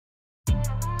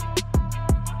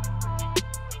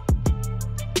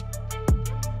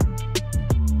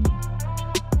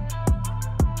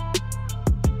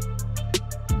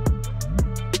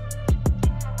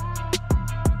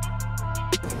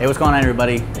Hey, what's going on,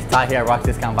 everybody? It's Todd here at Rock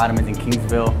Discount Vitamins in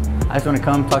Kingsville. I just want to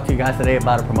come talk to you guys today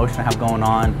about a promotion I have going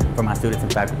on for my students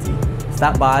and faculty.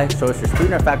 Stop by, show us your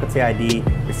student or faculty ID,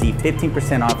 receive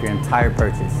 15% off your entire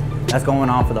purchase. That's going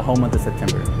on for the whole month of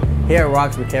September. Here at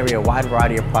Rocks, we carry a wide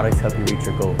variety of products to help you reach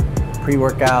your goal.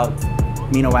 Pre-workouts,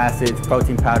 amino acids,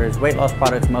 protein powders, weight loss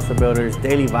products, muscle builders,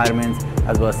 daily vitamins,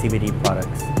 as well as CBD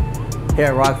products. Here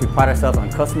at Rocks, we pride ourselves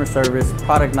on customer service,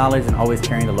 product knowledge, and always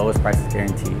carrying the lowest prices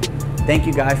guaranteed. Thank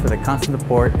you guys for the constant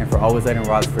support and for always letting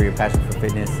Rocks for your passion for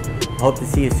fitness. I hope to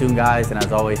see you soon, guys, and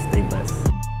as always, stay blessed.